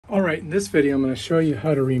All right, in this video, I'm going to show you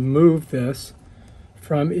how to remove this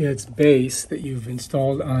from its base that you've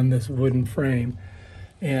installed on this wooden frame,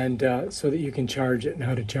 and so that you can charge it and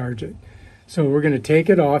how to charge it. So we're going to take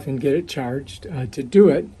it off and get it charged. To do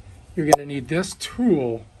it, you're going to need this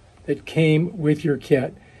tool that came with your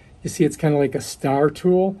kit. You see, it's kind of like a star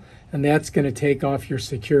tool, and that's going to take off your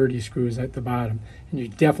security screws at the bottom. And you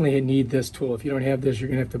definitely need this tool. If you don't have this, you're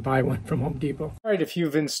going to have to buy one from Home Depot. All right, if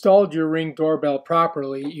you've installed your Ring doorbell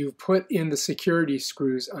properly, you've put in the security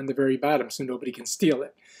screws on the very bottom so nobody can steal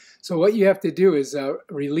it. So what you have to do is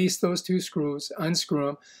release those two screws, unscrew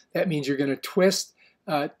them. That means you're going to twist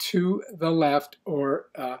to the left or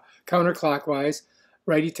counterclockwise,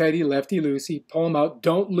 righty-tighty, lefty-loosey, pull them out.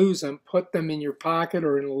 Don't lose them. Put them in your pocket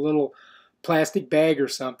or in a little plastic bag or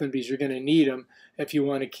something, because you're going to need them if you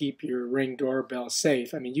want to keep your Ring doorbell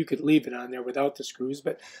safe. I mean, you could leave it on there without the screws,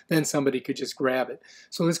 but then somebody could just grab it.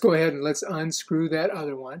 So let's go ahead and let's unscrew that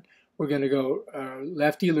other one. We're going to go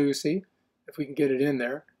lefty-loosey, if we can get it in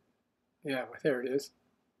there. Yeah, there it is.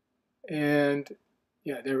 And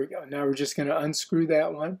yeah, there we go. Now we're just going to unscrew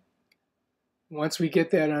that one. Once we get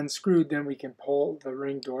that unscrewed, then we can pull the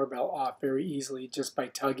Ring doorbell off very easily just by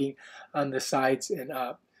tugging on the sides and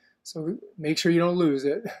up. So make sure you don't lose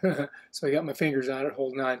it. So I got my fingers on it,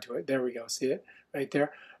 holding on to it. There we go. See it right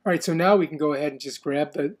there? All right, so now we can go ahead and just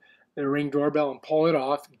grab the Ring doorbell and pull it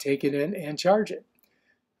off and take it in and charge it.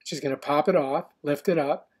 Just going to pop it off, lift it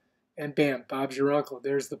up, and bam, Bob's your uncle.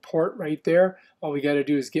 There's the port right there. All we got to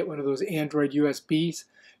do is get one of those Android USBs,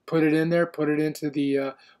 put it in there, put it into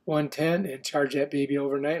the 110, and charge that baby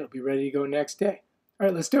overnight. It'll be ready to go next day. All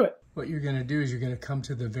right, let's do it. What you're going to do is you're going to come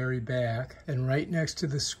to the very back, and right next to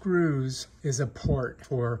the screws is a port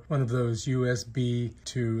for one of those USB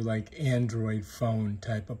to like Android phone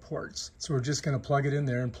type of ports. So we're just going to plug it in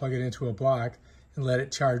there and plug it into a block and let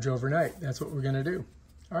it charge overnight. That's what we're going to do.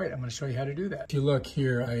 All right, I'm going to show you how to do that. If you look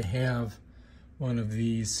here, I have one of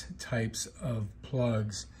these types of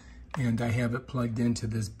plugs, and I have it plugged into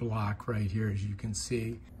this block right here, as you can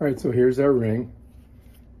see. All right, so here's our Ring.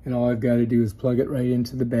 And all I've got to do is plug it right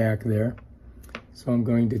into the back there. So I'm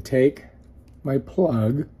going to take my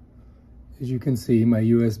plug, as you can see, my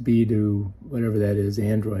USB to whatever that is,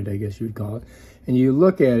 Android, I guess you would call it. And you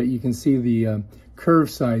look at it, you can see the curved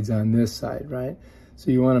sides on this side, right? So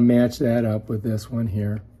you want to match that up with this one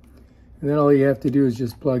here. And then all you have to do is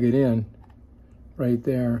just plug it in right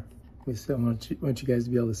there. I want you guys to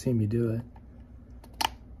be able to see me do it.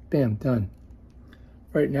 Bam, done.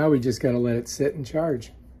 All right, now we just got to let it sit and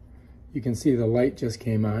charge. You can see the light just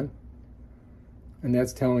came on, and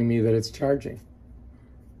that's telling me that it's charging.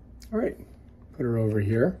 All right, put her over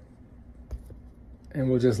here, and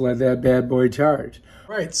we'll just let that bad boy charge.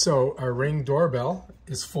 All right, so our Ring doorbell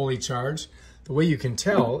is fully charged. The way you can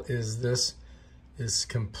tell is this is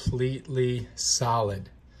completely solid.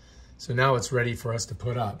 So now it's ready for us to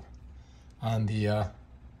put up on the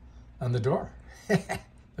door.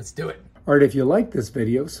 Let's do it. All right, if you like this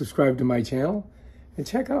video, subscribe to my channel and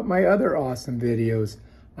check out my other awesome videos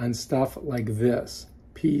on stuff like this.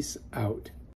 Peace out.